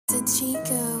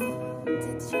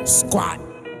Deccio. Squat.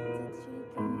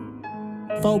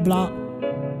 4 block.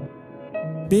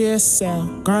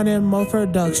 BSL,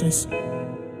 GrindinmodeProductions.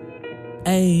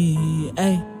 Ayy,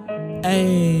 ayy,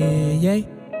 ayy, yay.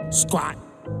 Squat.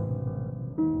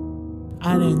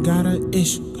 I done got an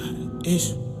issue,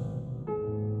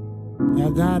 I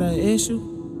got an issue.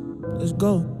 Let's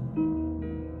go.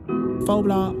 4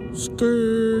 block.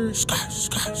 Skirt, skirt.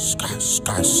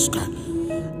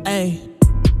 Ayy.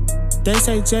 They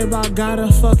say Jayblock got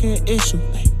a fucking issue.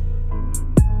 Ay.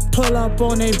 Pull up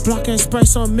on they block and spray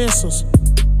some missiles.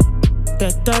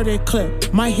 That 30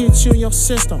 clip might hit you in your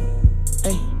system.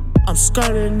 Ay. I'm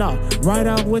skirting off right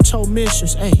out with your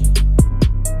mistress. Ay.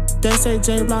 They say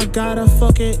Jayblock got a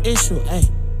fucking issue. Ay.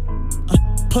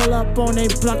 Pull up on they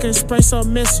block and spray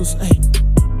some missiles. Ay.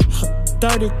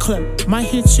 30 clip might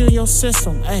hit you in your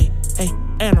system. Ay. Ay.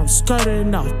 And I'm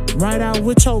skirting off right out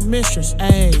with your mistress.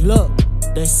 Ay. Look.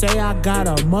 They say I got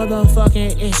a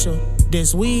motherfucking issue.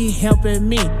 This weed helping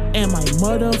me and my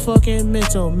motherfucking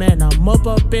mental. Man, I'm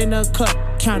up in the cup,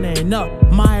 counting up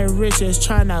my riches,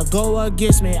 tryna go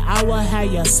against me. I will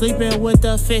have you sleeping with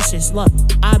the fishes. Look,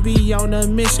 I be on a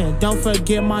mission. Don't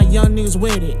forget my young niggas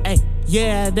with it. Ay,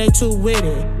 yeah, they too with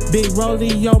it. Big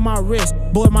rollie on my wrist,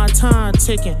 boy, my time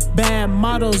ticking. Bad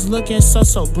models looking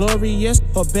so glorious,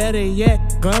 or better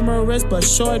yet, glamorous. But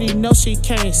shorty know she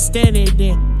can't stand it.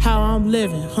 Then how I'm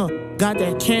living, got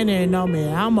that cannon on me.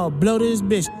 I'ma blow this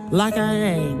bitch like I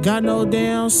ain't got no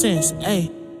damn sense. Ayy,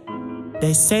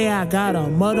 they say I got a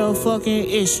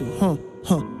motherfucking issue.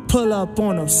 Pull up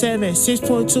on them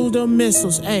 6.2 the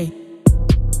missiles. Ayy,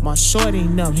 my shorty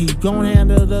numb, he gon'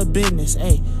 handle the business.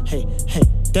 Ayy, hey.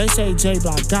 They say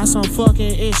Jayblock got some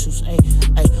fucking issues.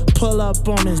 Ayy, pull up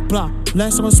on this block,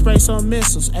 let's go spray some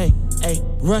missiles. Ayy,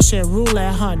 Russian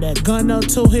roulette, that gun up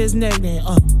to his neck. Then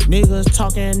niggas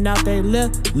talking out they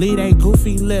lip, leave they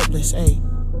goofy lipless. Ayy,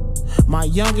 my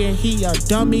youngin', he a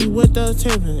dummy with the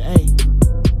tippin'. Ayy,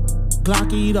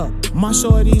 Glock eat up, my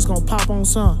shorties gon' pop on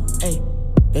some. Ayy,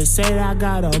 they say I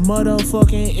got a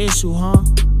motherfucking issue,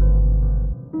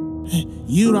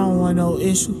 You don't want no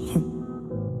issue.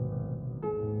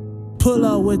 Pull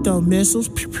up with the missiles.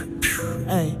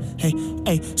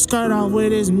 Hey, skirt off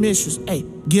with his mistress. Hey,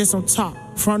 get some top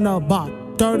from the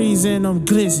bottom. 30s in them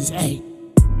glizzies. Hey,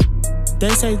 they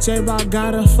say Jayblock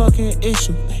got a fucking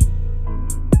issue. Ay.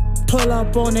 Pull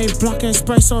up on they block and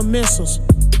spray some missiles.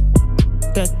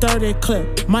 That 30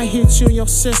 clip might hit you in your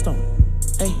system.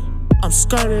 Hey, I'm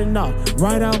skirting off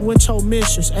right out with your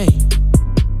mistress. Hey,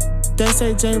 they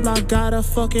say Jayblock got a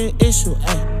fucking issue.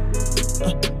 Ay.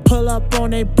 Pull up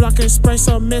on they block and spray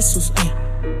some missiles. Ay.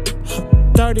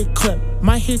 30 clip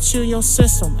might hit you in your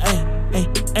system. Ay.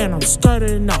 And I'm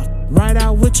skirting off right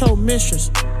out with your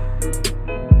mistress.